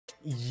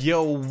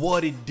Yo,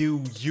 what it do,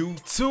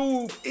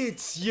 YouTube?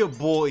 It's your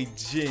boy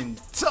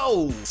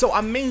Gento. So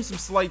I made some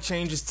slight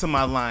changes to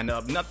my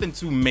lineup, nothing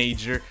too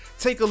major.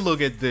 Take a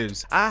look at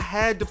this. I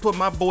had to put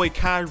my boy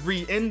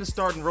Kyrie in the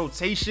starting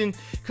rotation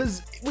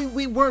because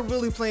we weren't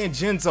really playing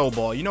Gento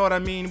ball, you know what I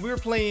mean? We were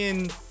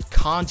playing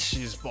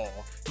conscious ball.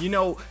 You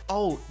know,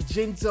 oh,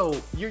 Gento,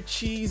 you're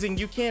cheesing.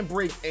 You can't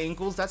break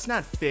ankles. That's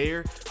not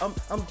fair.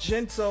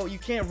 Gento, you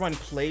can't run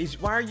plays.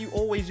 Why are you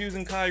always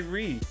using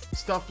Kyrie?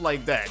 Stuff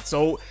like that.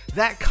 So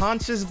that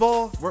conscious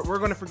ball, we're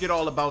going to forget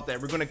all about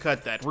that. We're going to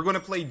cut that. We're going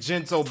to play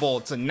Gento ball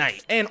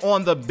tonight. And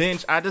on the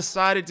bench, I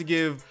decided to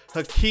give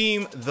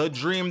Hakeem the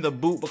Dream the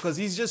boot because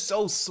he's just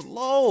so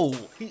slow.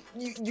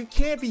 You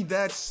can't be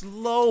that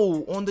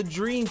slow on the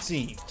Dream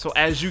Team. So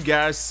as you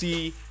guys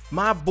see,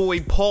 my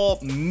boy Paul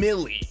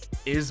Millie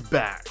is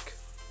back.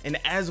 And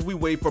as we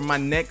wait for my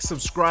next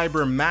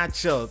subscriber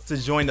matchup to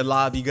join the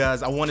lobby,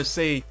 guys, I want to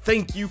say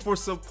thank you for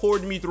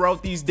supporting me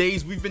throughout these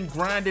days. We've been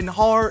grinding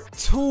hard.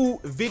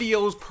 2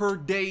 videos per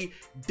day,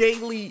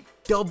 daily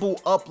double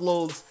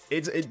uploads.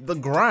 It's the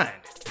grind.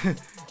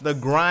 The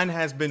grind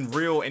has been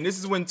real, and this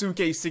is when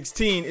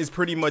 2K16 is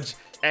pretty much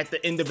at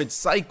the end of its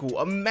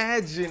cycle.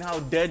 Imagine how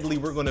deadly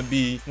we're gonna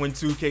be when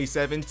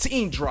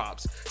 2K17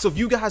 drops. So if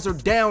you guys are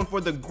down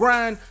for the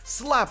grind,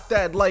 slap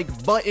that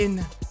like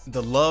button.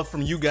 The love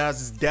from you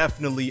guys is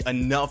definitely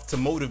enough to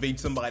motivate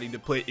somebody to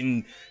put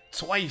in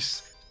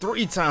twice,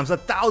 3 times,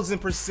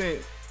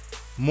 1000%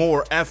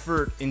 more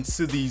effort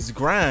into these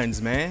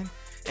grinds, man.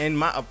 And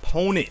my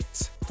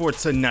opponent for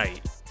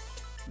tonight,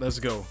 let's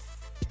go.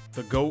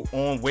 The GOAT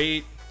on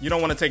Wade. You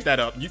don't want to take that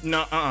up. You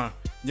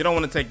don't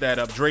want to take that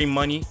up. Dre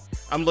Money.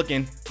 I'm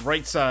looking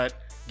right side.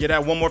 Get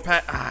that one more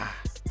pat.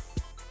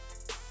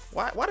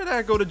 Why did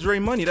I go to Dre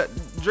Money? That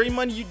Dre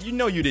Money, you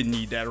know you didn't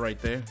need that right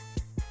there.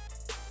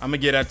 I'm gonna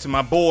get that to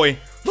my boy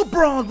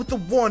LeBron with the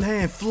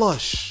one-hand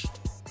flush.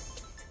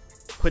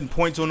 Putting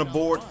points on the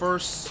board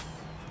first.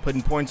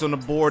 Putting points on the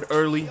board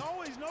early.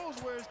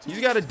 He's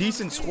got a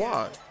decent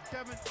squad.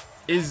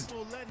 Is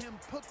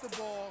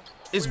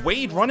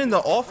Wade running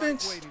the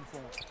offense?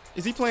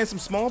 Is he playing some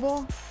small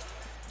ball?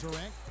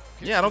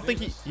 Yeah, I don't think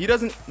he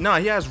doesn't. Nah,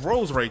 he has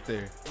Rose right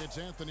there.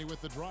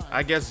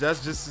 I guess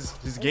that's just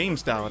his game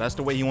style. That's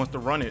the way he wants to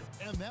run it.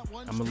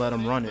 I'm gonna let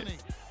him run it.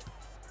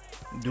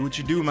 Do what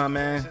you do, my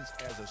man.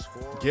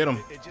 Get him.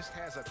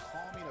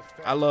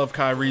 I love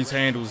Kyrie's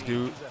handles,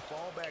 dude.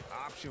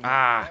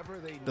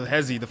 The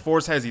hezzy, the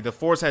force hezzy, the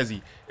force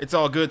hezzy. It's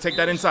all good. Take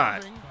that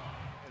inside.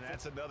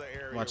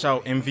 Watch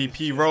out,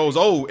 MVP Rose.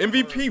 Oh,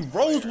 MVP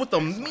Rose with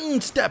a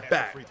mean step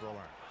back.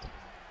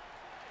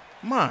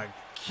 My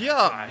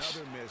gosh.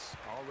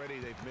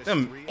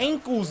 Them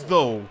ankles,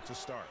 though.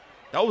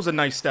 That was a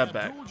nice step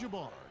back.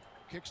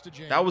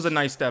 That was a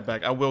nice step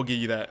back. I will give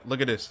you that.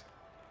 Look at this.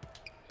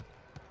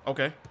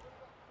 Okay.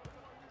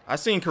 I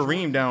seen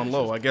Kareem down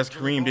low. I guess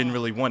Kareem didn't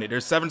really want it.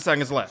 There's 7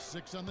 seconds left.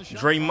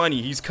 Dre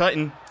Money, he's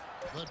cutting.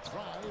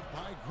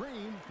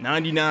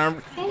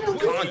 99.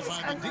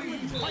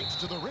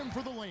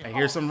 I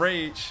hear some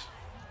rage.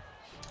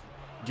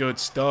 Good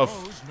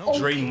stuff.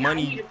 Dre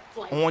Money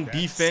on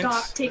defense.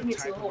 Stop taking me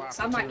to the hole.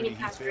 So I'm not getting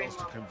past Dre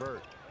Money.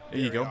 There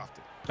you go.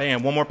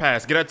 Bam, one more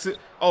pass. Get that to.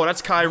 Oh,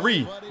 that's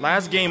Kyrie.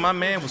 Last game, my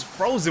man was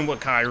frozen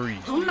with Kyrie.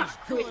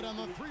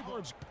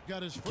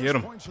 Get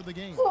him.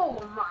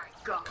 Oh my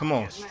God. Come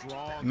on.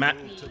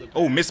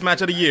 Oh,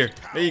 mismatch of the year.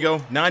 There you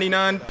go.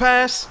 99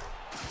 pass.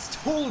 It's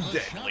too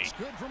deadly.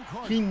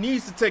 He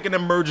needs to take an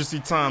emergency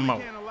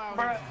timeout.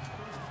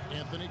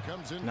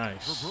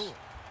 Nice.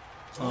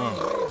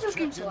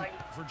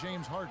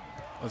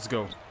 Let's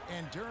go.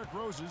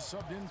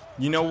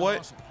 You know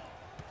what?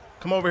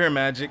 Come over here,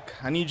 Magic.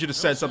 I need you to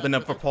set something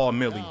up for Paul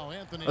Millie.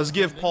 Let's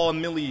give Paul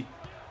Millie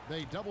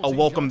a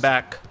welcome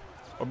back.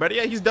 Or better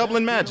yet, he's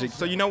doubling Magic.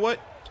 So you know what?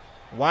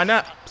 Why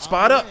not?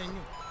 Spot up.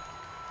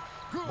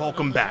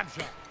 Welcome back.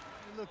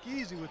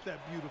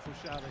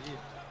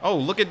 Oh,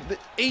 look at the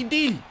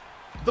AD.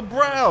 The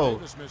brow.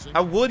 I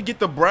would get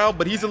the brow,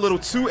 but he's a little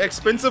too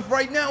expensive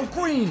right now.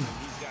 Green.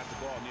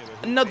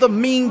 Another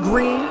mean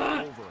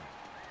green.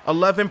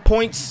 11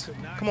 points.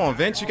 Come on,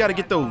 Vince. You got to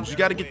get those. You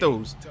got to get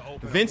those.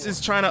 Vince is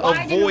trying to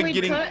avoid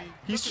getting.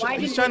 He's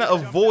trying to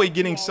avoid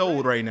getting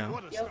sold right now.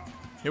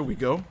 Here we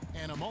go.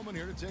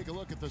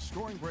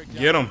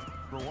 Get him.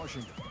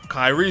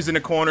 Kyrie's in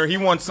the corner. He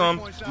wants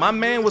some. My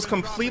man was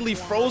completely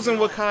frozen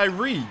with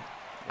Kyrie.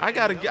 I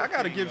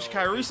gotta give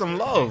Kyrie some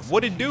love.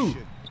 What'd it do?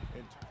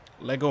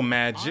 Lego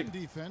Magic.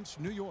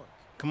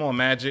 Come on,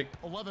 Magic.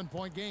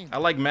 I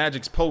like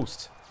Magic's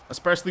post,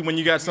 especially when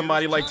you got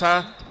somebody like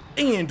Ty.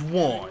 And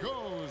one.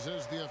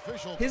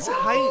 His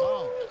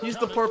height, he's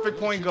the perfect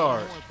point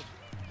guard.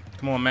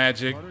 Come on,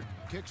 Magic.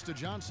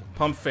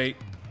 Pump fake.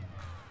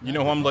 You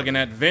know who I'm looking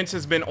at. Vince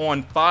has been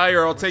on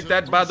fire. I'll take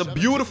that by the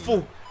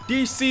beautiful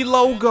DC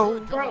logo.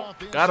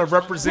 Gotta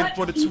represent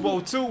for the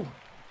 202.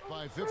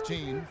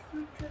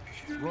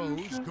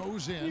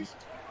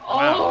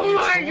 Oh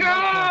my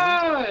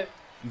God!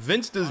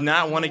 Vince does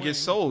not want to get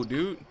sold,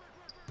 dude.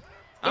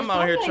 I'm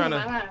out here trying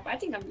to. I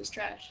think I'm just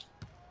trash.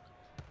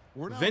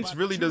 Vince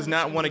really does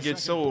not want to get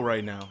sold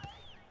right now.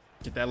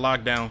 Get that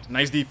lockdown.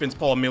 Nice defense,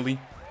 Paul Millie.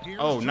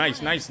 Oh,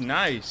 nice, nice,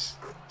 nice.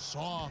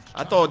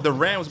 I thought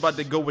Durant was about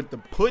to go with the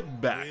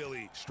putback.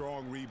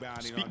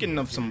 Speaking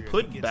of some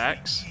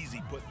putbacks,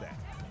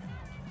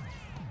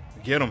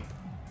 get him.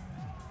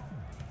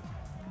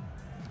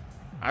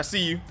 I see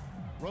you.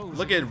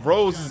 Look at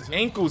Rose's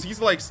ankles. He's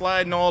like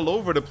sliding all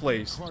over the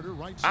place.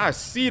 I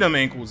see them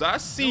ankles. I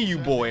see you,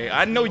 boy.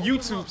 I know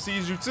YouTube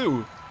sees you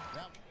too.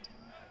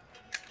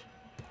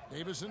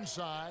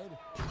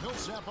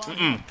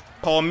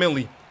 Paul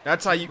Millie.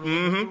 That's how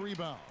you.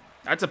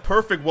 That's a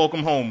perfect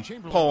welcome home,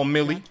 Paul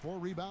Millie.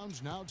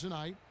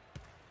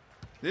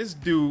 This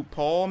dude,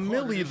 Paul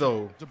Millie,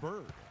 though.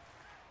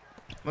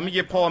 Let me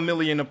get Paul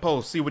Millie in the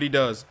post. See what he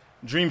does.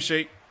 Dream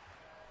shake.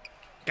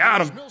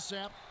 Got him.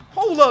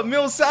 Hold up,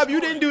 Millsap. You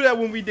didn't do that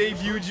when we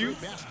debuted you.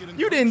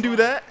 You didn't do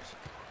that.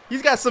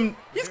 He's got some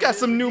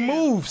new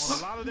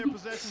moves.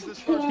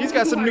 He's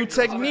got some new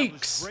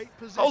techniques.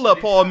 Hold up,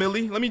 Paul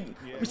Millie. Let me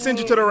send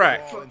you to the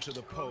rack.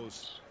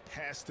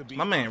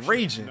 My man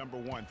raging.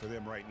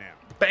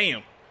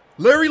 Bam.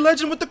 Larry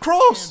Legend with the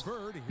cross.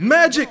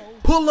 Magic.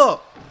 Pull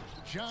up.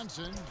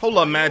 Hold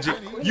up, Magic.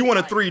 You want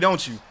a three,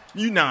 don't you?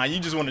 You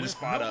just wanted to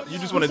spot up. You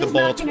just wanted the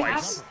ball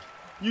twice.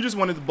 You just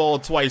wanted the ball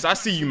twice. I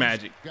see you,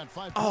 Magic.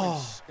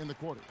 Oh.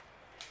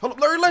 Hold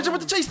up, Larry Legend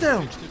with the chase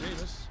down.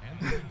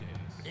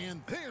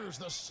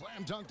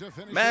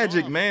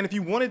 Magic, man, if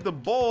you wanted the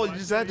ball, you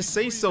just had to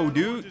say so,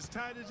 dude.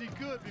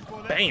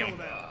 Bam.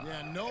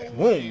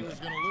 Boom.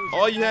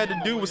 All you had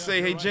to do was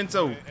say, hey,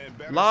 Gento,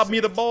 lob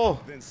me the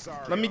ball.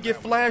 Let me get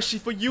flashy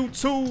for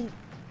YouTube.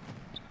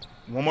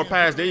 One more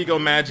pass. There you go,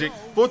 Magic.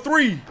 For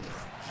three.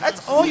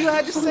 That's all you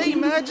had to say,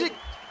 Magic.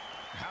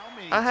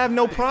 I have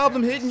no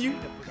problem hitting you.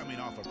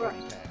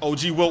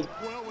 OG Wilt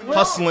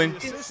hustling.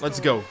 Let's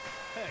go.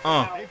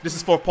 This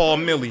is for Paul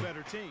Millie.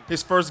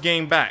 His first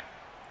game back.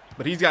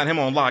 But he's got him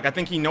on lock. I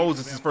think he knows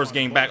it's his first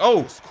game back.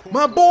 Oh,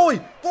 my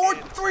boy,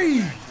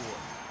 4-3.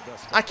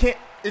 I can't.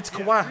 It's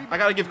Kawhi. I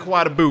gotta give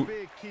Kawhi the boot.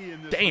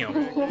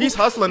 Damn, he's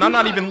hustling. I'm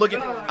not even looking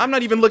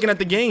at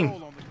the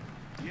game.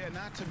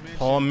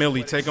 Paul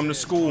Millie, take him to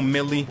school,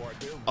 Millie.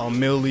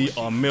 Millie.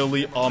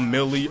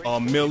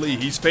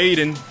 He's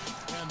fading.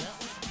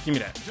 Give me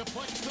that.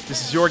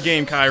 This is your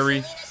game,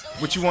 Kyrie.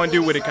 What you want to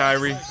do with it,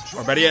 Kyrie?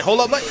 Or better yet,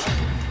 hold up, like.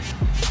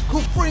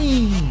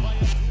 Kareem.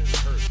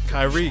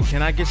 Kyrie,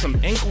 can I get some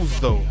ankles,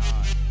 though?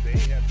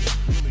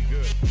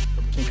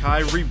 Can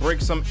Kyrie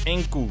break some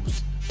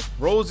ankles?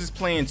 Rose is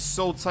playing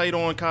so tight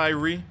on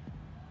Kyrie.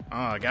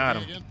 I got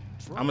him.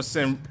 I'm going to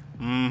send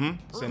him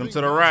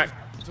to the rack.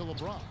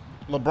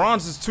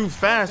 LeBron's is too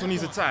fast when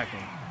he's attacking.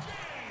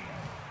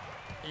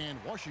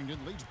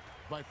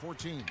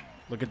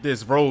 Look at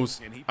this,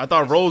 Rose. I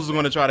thought Rose was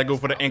going to try to go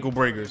for the ankle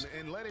breakers.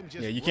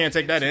 Yeah, you can't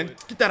take that in.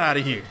 Get that out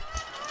of here.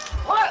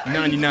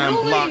 99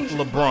 block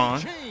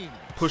LeBron.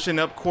 Pushing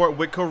up court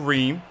with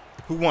Kareem.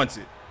 Who wants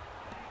it?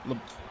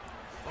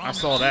 I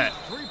saw that.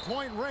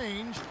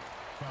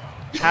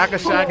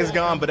 Hack-a-Shack is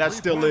gone, but that's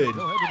still in.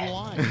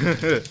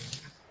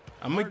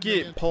 I'm going to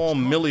get Paul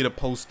Millie to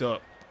post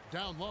up.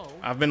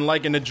 I've been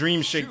liking the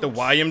Dream Shake, the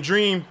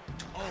YMDream.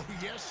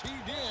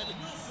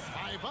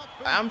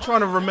 I'm trying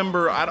to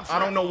remember. I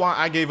don't know why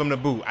I gave him the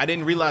boot. I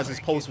didn't realize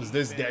his post was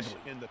this deadly.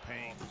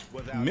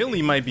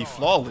 Millie might be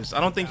flawless. I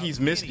don't think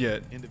he's missed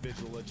yet.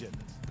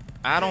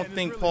 I don't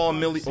think Paul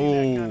Millie.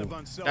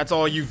 Oh, that's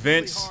all you,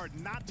 Vince.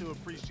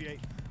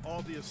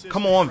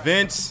 Come on,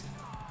 Vince.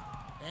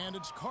 And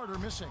it's Carter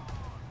missing.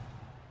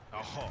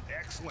 Oh,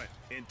 excellent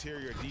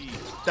interior D.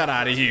 Get that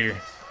out of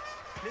here.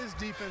 His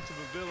defensive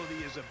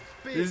ability is a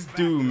big. This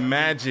dude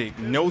magic.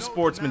 No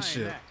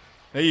sportsmanship.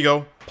 There you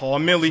go, Paul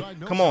Millie.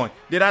 Come on.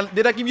 Did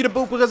I give you the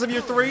boot because of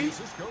your three?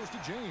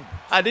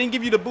 I didn't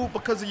give you the boot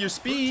because of your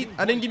speed.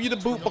 I didn't give you the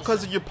boot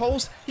because of your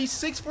post. He's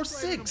 6 for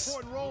 6.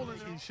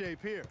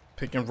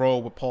 Pick and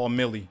roll with Paul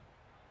Millie.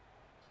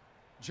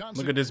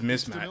 Look at this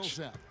mismatch.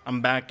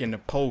 I'm back in the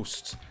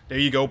post. There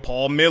you go,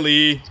 Paul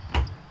Millie.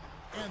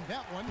 And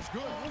that one's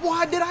good.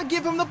 Why did I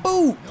give him the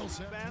boot?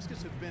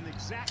 Baskets have been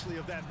exactly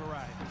of that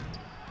variety.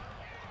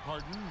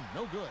 Harden,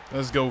 no good.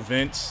 Let's go,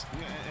 Vince.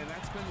 Yeah, and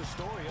that's been the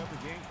story of the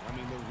game. I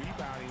mean, the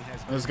rebounding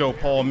has been. Let's go,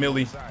 Paul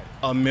Millie.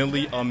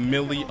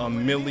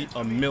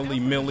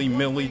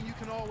 Millie.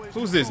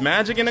 Who's this?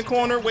 Magic in the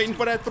corner waiting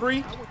for that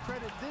three? I would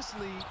credit this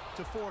lead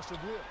to force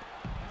of will.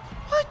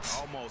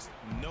 What?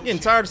 I'm getting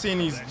tired of seeing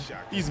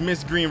these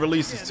missed green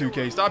releases,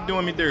 2K. Stop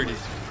doing me dirty.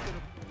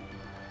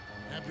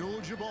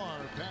 Abdul-Jabbar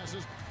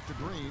passes to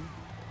Green.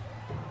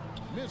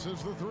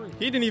 Misses the three.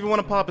 He didn't even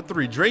want to pop a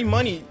three. Dre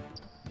Money,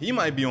 he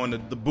might be on the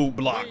boot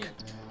block.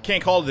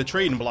 Can't call it the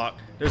trading block.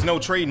 There's no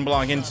trading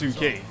block in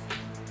 2K.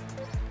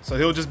 So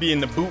he'll just be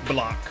in the boot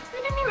block.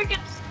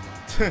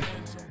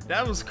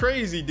 That was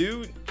crazy,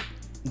 dude.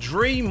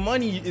 Dre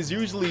Money is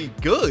usually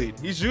good.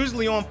 He's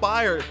usually on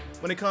fire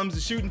when it comes to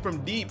shooting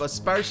from deep,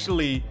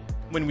 especially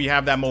when we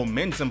have that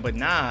momentum. But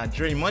nah,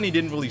 Dre Money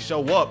didn't really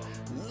show up.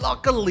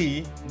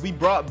 luckily, we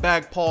brought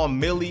back Paul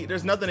Millie.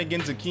 There's nothing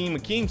against Hakeem.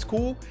 Hakeem's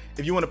cool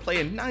if you want to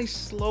play a nice,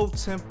 slow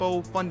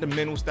tempo,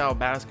 fundamental style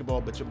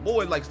basketball, but your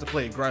boy likes to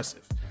play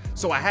aggressive.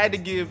 So I had to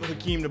give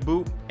Hakeem the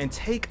boot and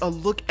take a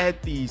look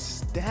at these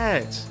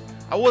stats.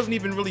 I wasn't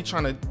even really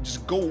trying to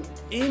just go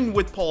in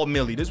with Paul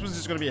Millie. This was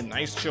just going to be a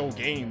nice, chill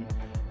game.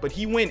 But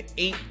he went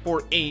 8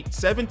 for 8,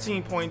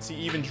 17 points. He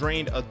even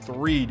drained a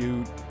 3,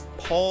 dude.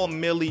 Paul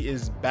Millie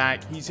is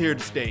back. He's here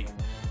to stay.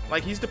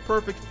 Like, he's the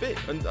perfect fit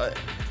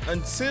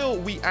until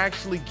we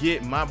actually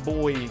get my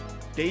boy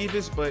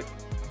Davis. But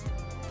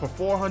for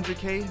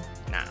 400K,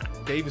 nah,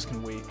 Davis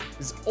can wait.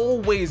 As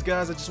always,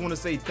 guys, I just want to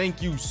say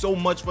thank you so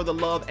much for the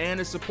love and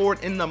the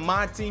support in the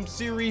MyTEAM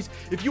series.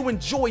 If you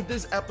enjoyed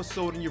this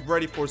episode and you're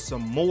ready for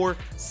some more,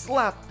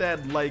 slap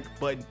that like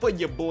button for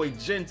your boy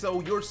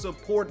Gento. Your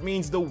support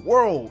means the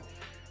world.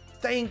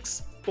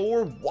 Thanks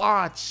for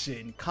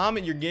watching.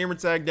 Comment your gamer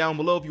tag down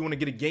below if you want to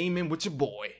get a game in with your boy.